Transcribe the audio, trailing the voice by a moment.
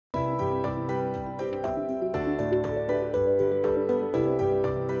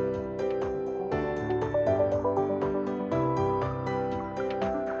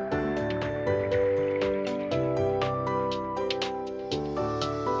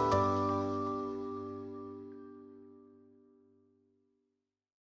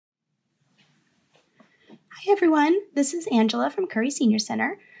Hi everyone, this is Angela from Curry Senior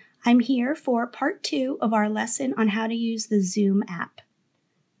Center. I'm here for part 2 of our lesson on how to use the Zoom app.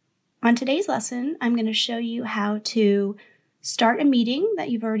 On today's lesson, I'm going to show you how to start a meeting that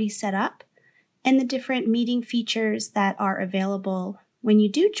you've already set up and the different meeting features that are available when you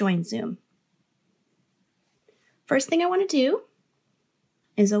do join Zoom. First thing I want to do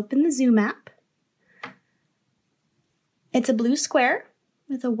is open the Zoom app. It's a blue square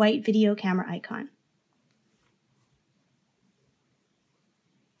with a white video camera icon.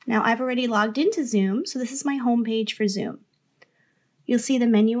 Now I've already logged into Zoom, so this is my home page for Zoom. You'll see the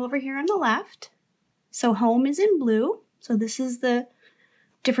menu over here on the left. So home is in blue, so this is the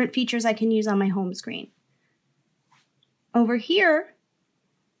different features I can use on my home screen. Over here,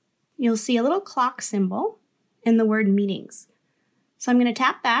 you'll see a little clock symbol and the word meetings. So I'm going to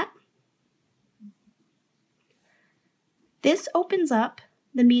tap that. This opens up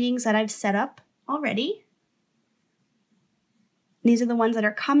the meetings that I've set up already. These are the ones that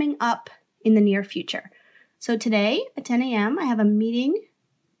are coming up in the near future. So today at 10 a.m., I have a meeting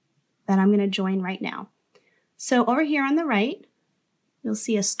that I'm going to join right now. So over here on the right, you'll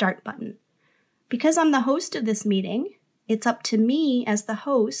see a start button. Because I'm the host of this meeting, it's up to me as the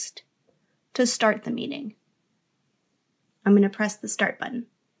host to start the meeting. I'm going to press the start button.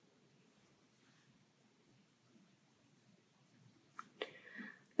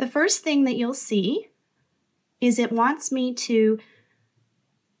 The first thing that you'll see is it wants me to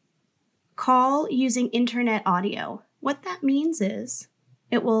call using internet audio. What that means is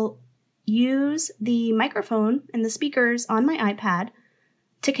it will use the microphone and the speakers on my iPad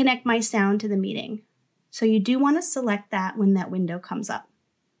to connect my sound to the meeting. So you do want to select that when that window comes up.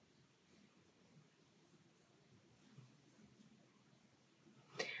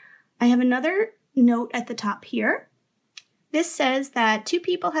 I have another note at the top here. This says that 2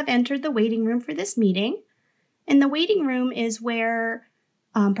 people have entered the waiting room for this meeting. And the waiting room is where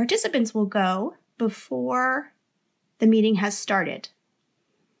participants will go before the meeting has started.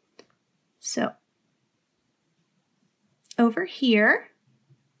 So over here,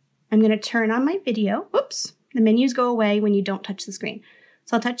 I'm going to turn on my video. Whoops, the menus go away when you don't touch the screen.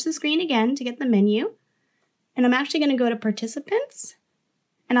 So I'll touch the screen again to get the menu. And I'm actually going to go to participants.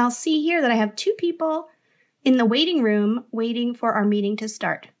 And I'll see here that I have 2 people in the waiting room waiting for our meeting to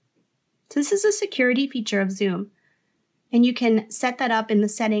start. So this is a security feature of Zoom. And you can set that up in the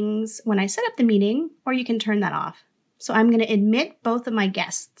settings when I set up the meeting, or you can turn that off. So I'm going to admit both of my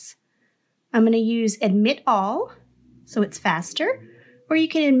guests. I'm going to use admit all, so it's faster, or you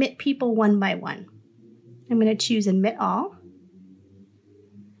can admit people one by one. I'm going to choose admit all.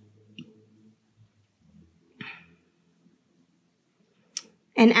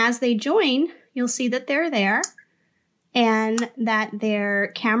 And as they join, you'll see that they're there and that their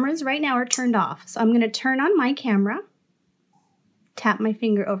cameras right now are turned off. So I'm going to turn on my camera, tap my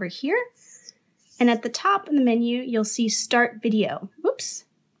finger over here, and at the top of the menu, you'll see Start Video. Oops,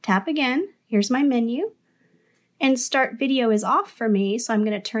 tap again. Here's my menu. And Start Video is off for me, so I'm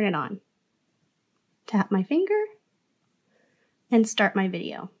going to turn it on. Tap my finger and start my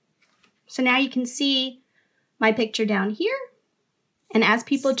video. So now you can see my picture down here. And as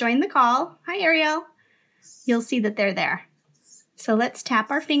people join the call, hi Ariel, you'll see that they're there. So let's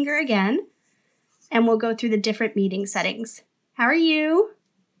tap our finger again, and we'll go through the different meeting settings. How are you?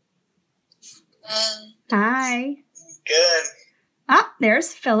 Hi. Good. Ah,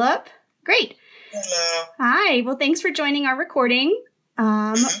 there's Philip. Great. Hello. Hi. Well, thanks for joining our recording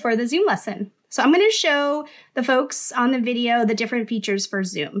for the Zoom lesson. So I'm going to show the folks on the video the different features for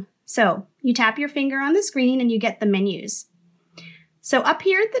Zoom. So you tap your finger on the screen and you get the menus. So up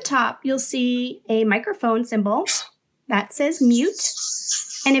here at the top, you'll see a microphone symbol that says mute.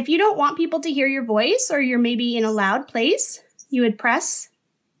 And if you don't want people to hear your voice, or you're maybe in a loud place, you would press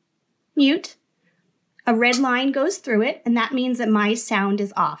mute. A red line goes through it, and that means that my sound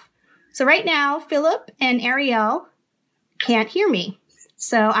is off. So right now, Philip and Ariel can't hear me.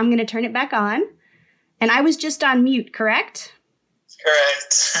 So I'm going to turn it back on. And I was just on mute, correct?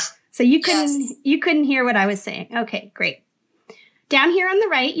 Correct. So you couldn't hear what I was saying. Okay, great. Down here on the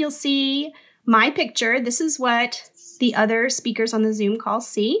right, you'll see my picture. This is what the other speakers on the Zoom call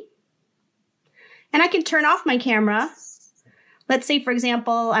see. And I can turn off my camera. Let's say, for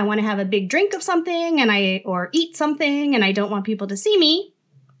example, I want to have a big drink of something or eat something and I don't want people to see me.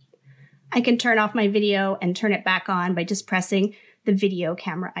 I can turn off my video and turn it back on by just pressing the video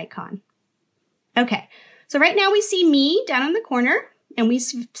camera icon. Okay, so right now we see me down in the corner and we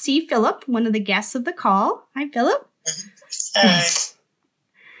see Philip, one of the guests of the call. Hi, Philip. Hi.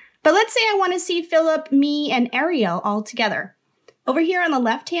 But let's say I want to see Philip, me, and Ariel all together. Over here on the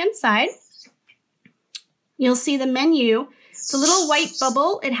left-hand side, you'll see the menu. It's a little white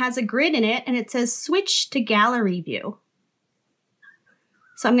bubble. It has a grid in it, and it says switch to gallery view.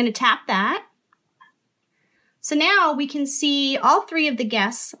 So I'm going to tap that. So now we can see all 3 of the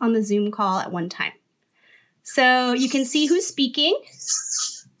guests on the Zoom call at one time. So you can see who's speaking.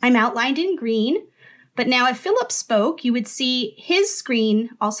 I'm outlined in green. But now if Philip spoke, you would see his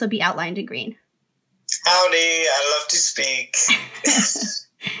screen also be outlined in green. Howdy, I love to speak.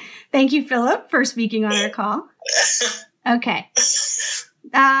 Thank you, Philip, for speaking on our call. Okay.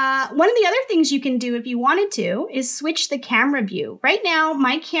 One of the other things you can do if you wanted to is switch the camera view. Right now,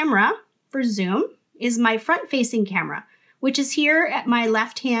 my camera for Zoom is my front-facing camera, which is here at my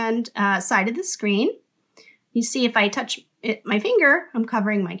left-hand side of the screen. You see if I touch my finger, I'm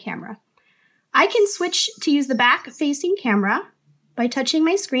covering my camera. I can switch to use the back-facing camera by touching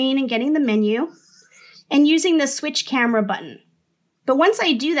my screen and getting the menu and using the switch camera button. But once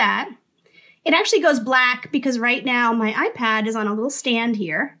I do that, it actually goes black because right now my iPad is on a little stand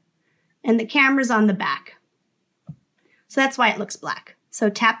here and the camera's on the back. So that's why it looks black. So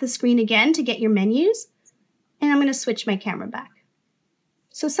tap the screen again to get your menus, and I'm going to switch my camera back.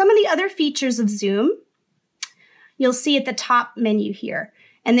 So some of the other features of Zoom, you'll see at the top menu here.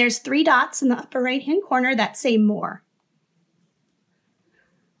 And there's 3 dots in the upper right-hand corner that say More.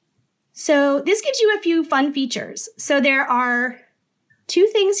 So this gives you a few fun features. So there are 2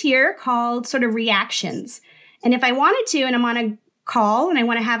 things here called sort of reactions. And if I wanted to, and I'm on a call and I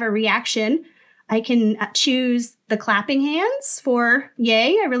want to have a reaction, I can choose the clapping hands for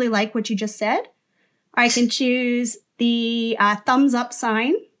yay, I really like what you just said. Or I can choose the thumbs up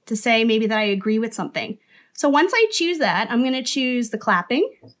sign to say maybe that I agree with something. So once I choose that, I'm going to choose the clapping.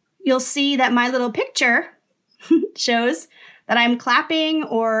 You'll see that my little picture shows that I'm clapping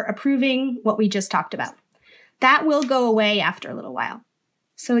or approving what we just talked about. That will go away after a little while.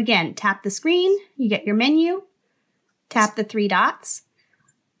 So again, tap the screen, you get your menu, tap the 3 dots,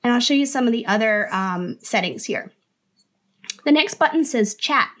 and I'll show you some of the other settings here. The next button says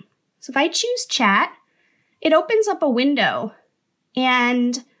chat. So if I choose chat, it opens up a window,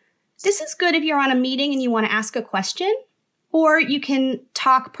 and this is good if you're on a meeting and you want to ask a question, or you can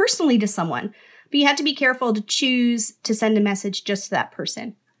talk personally to someone, but you have to be careful to choose to send a message just to that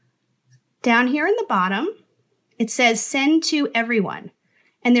person. Down here in the bottom, it says send to everyone,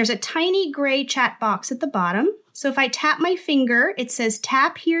 and there's a tiny gray chat box at the bottom. So if I tap my finger, it says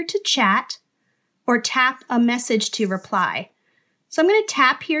tap here to chat or tap a message to reply. So I'm going to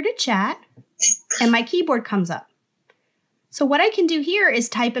tap here to chat, and my keyboard comes up. So what I can do here is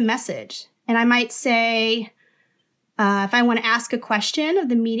type a message, and I might say, if I want to ask a question of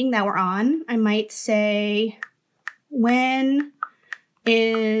the meeting that we're on, I might say, when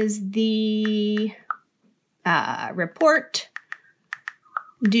is the report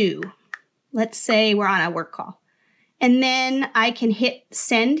due? Let's say we're on a work call. And then I can hit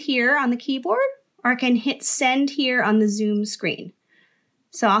send here on the keyboard, or I can hit send here on the Zoom screen.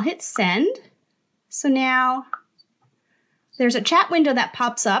 So I'll hit send. So now there's a chat window that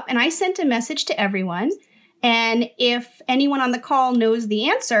pops up, and I sent a message to everyone. And if anyone on the call knows the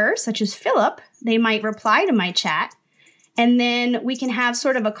answer, such as Philip, they might reply to my chat. And then we can have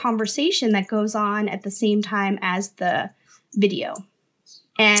sort of a conversation that goes on at the same time as the video.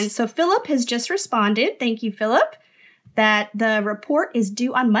 And so Philip has just responded, thank you, Philip, that the report is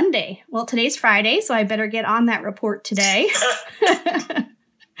due on Monday. Well, today's Friday, so I better get on that report today.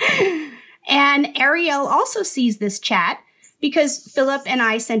 And Ariel also sees this chat because Philip and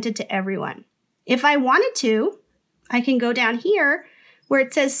I sent it to everyone. If I wanted to, I can go down here where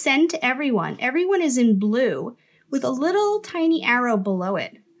it says send to everyone. Everyone is in blue with a little tiny arrow below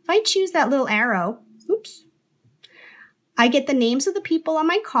it. If I choose that little arrow, oops, I get the names of the people on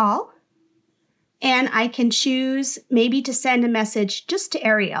my call, and I can choose maybe to send a message just to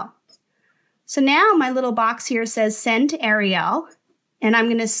Ariel. So now my little box here says send to Ariel, and I'm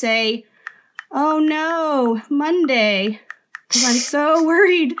going to say, oh no, Monday, because I'm so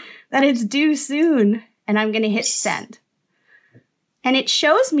worried that it's due soon, and I'm going to hit send. And it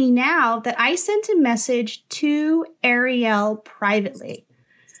shows me now that I sent a message to Ariel privately.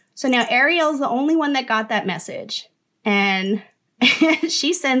 So now Ariel's the only one that got that message. And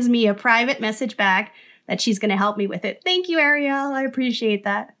she sends me a private message back that she's going to help me with it. Thank you, Ariel. I appreciate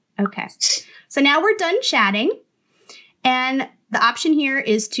that. Okay. So now we're done chatting. And the option here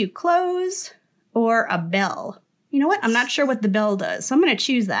is to close or a bell. You know what? I'm not sure what the bell does, so I'm going to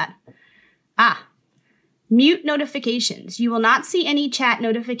choose that. Mute notifications. You will not see any chat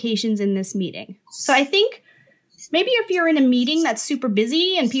notifications in this meeting. So I think maybe if you're in a meeting that's super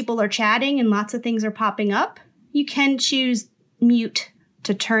busy and people are chatting and lots of things are popping up, you can choose mute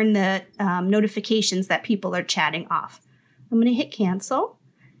to turn the notifications that people are chatting off. I'm going to hit cancel,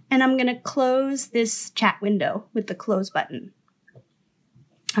 and I'm going to close this chat window with the close button.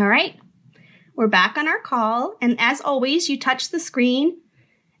 All right, we're back on our call, and as always, you touch the screen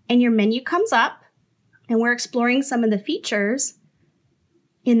and your menu comes up, and we're exploring some of the features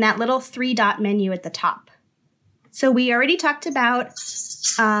in that little 3-dot menu at the top. So we already talked about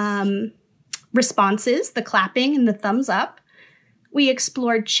responses, the clapping and the thumbs up. We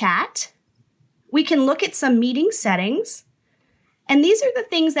explored chat. We can look at some meeting settings. And these are the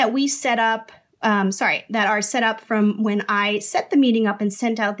things that we set up, that are set up from when I set the meeting up and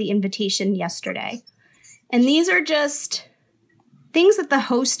sent out the invitation yesterday. And these are just things that the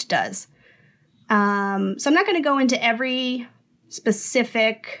host does. So I'm not going to go into every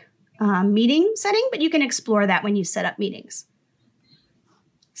specific meeting setting, but you can explore that when you set up meetings.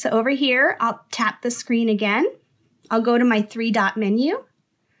 So over here, I'll tap the screen again. I'll go to my 3-dot menu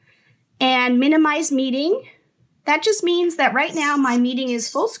and minimize meeting. That just means that right now my meeting is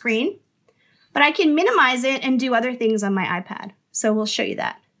full screen, but I can minimize it and do other things on my iPad. So we'll show you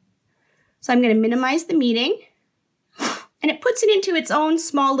that. So I'm going to minimize the meeting, and it puts it into its own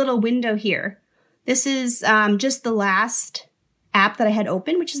small little window here. This is just the last app that I had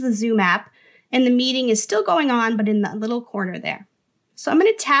open, which is the Zoom app, and the meeting is still going on, but in that little corner there. So I'm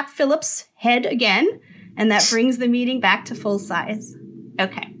going to tap Philip's head again, and that brings the meeting back to full size.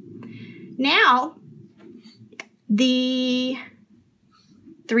 Okay. Now, the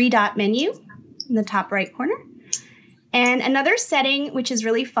 3-dot menu in the top right corner. And another setting, which is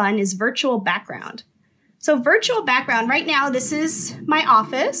really fun, is virtual background. So virtual background, right now, this is my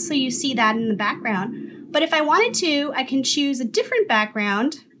office, so you see that in the background. But if I wanted to, I can choose a different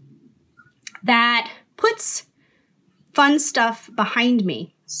background that puts fun stuff behind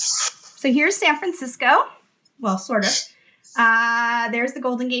me. So here's San Francisco. Well, sort of. There's the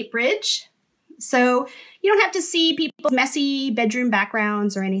Golden Gate Bridge. So you don't have to see people's messy bedroom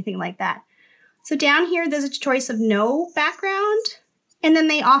backgrounds or anything like that. So down here, there's a choice of no background, and then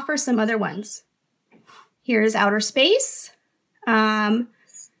they offer some other ones. Here's outer space, or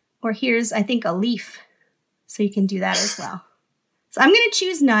here's, I think, a leaf. So you can do that as well. So I'm going to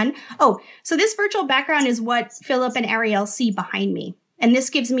choose none. Oh, so this virtual background is what Philip and Ariel see behind me. And this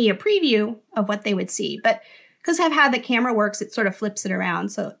gives me a preview of what they would see. But because of how the camera works, it sort of flips it around.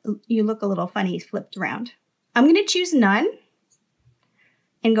 So you look a little funny flipped around. I'm going to choose none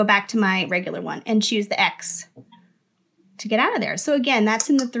and go back to my regular one and choose the X to get out of there. So again, that's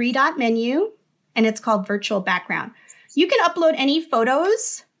in the 3-dot menu, and it's called virtual background. You can upload any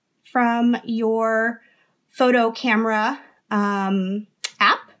photos from your photo camera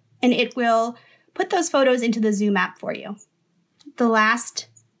app, and it will put those photos into the Zoom app for you. The last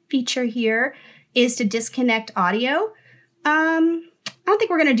feature here is to disconnect audio. I don't think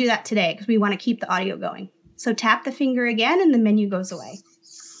we're going to do that today because we want to keep the audio going. So tap the finger again and the menu goes away.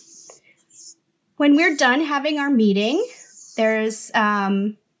 When we're done having our meeting, there's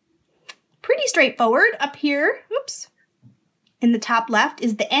pretty straightforward up here. Oops. In the top left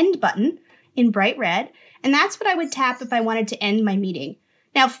is the end button in bright red. And that's what I would tap if I wanted to end my meeting.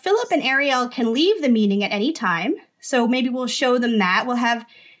 Now, Philip and Ariel can leave the meeting at any time. So maybe we'll show them that. We'll have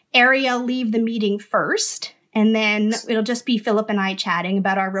Ariel leave the meeting first, and then it'll just be Philip and I chatting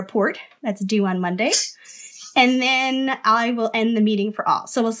about our report that's due on Monday. And then I will end the meeting for all.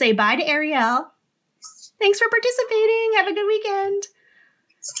 So we'll say bye to Ariel. Thanks for participating. Have a good weekend.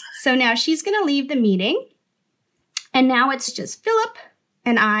 So now she's going to leave the meeting. And now it's just Philip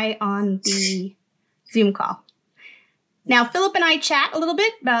and I on the Zoom call. Now, Philip and I chat a little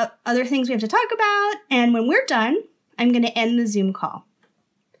bit about other things we have to talk about. And when we're done, I'm going to end the Zoom call.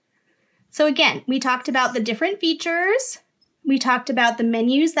 So again, we talked about the different features. We talked about the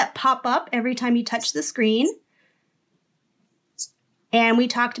menus that pop up every time you touch the screen. And we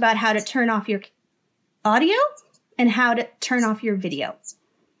talked about how to turn off your audio and how to turn off your video.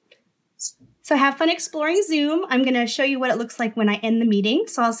 So have fun exploring Zoom. I'm going to show you what it looks like when I end the meeting.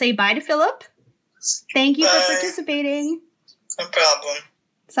 So I'll say bye to Philip. Thank you for participating. No problem.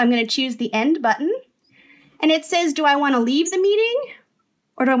 So I'm going to choose the end button. And it says, do I want to leave the meeting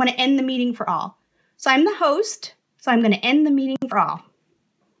or do I want to end the meeting for all? So I'm the host, so I'm going to end the meeting for all.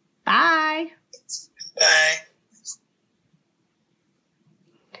 Bye. Bye.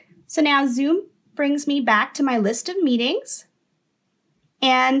 So now Zoom brings me back to my list of meetings.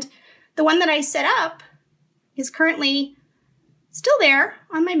 And the one that I set up is currently still there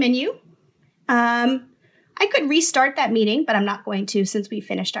on my menu. I could restart that meeting, but I'm not going to since we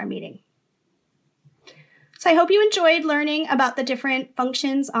finished our meeting. So I hope you enjoyed learning about the different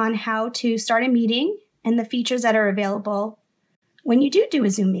functions on how to start a meeting and the features that are available when you do a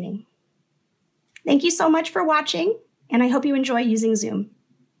Zoom meeting. Thank you so much for watching, and I hope you enjoy using Zoom.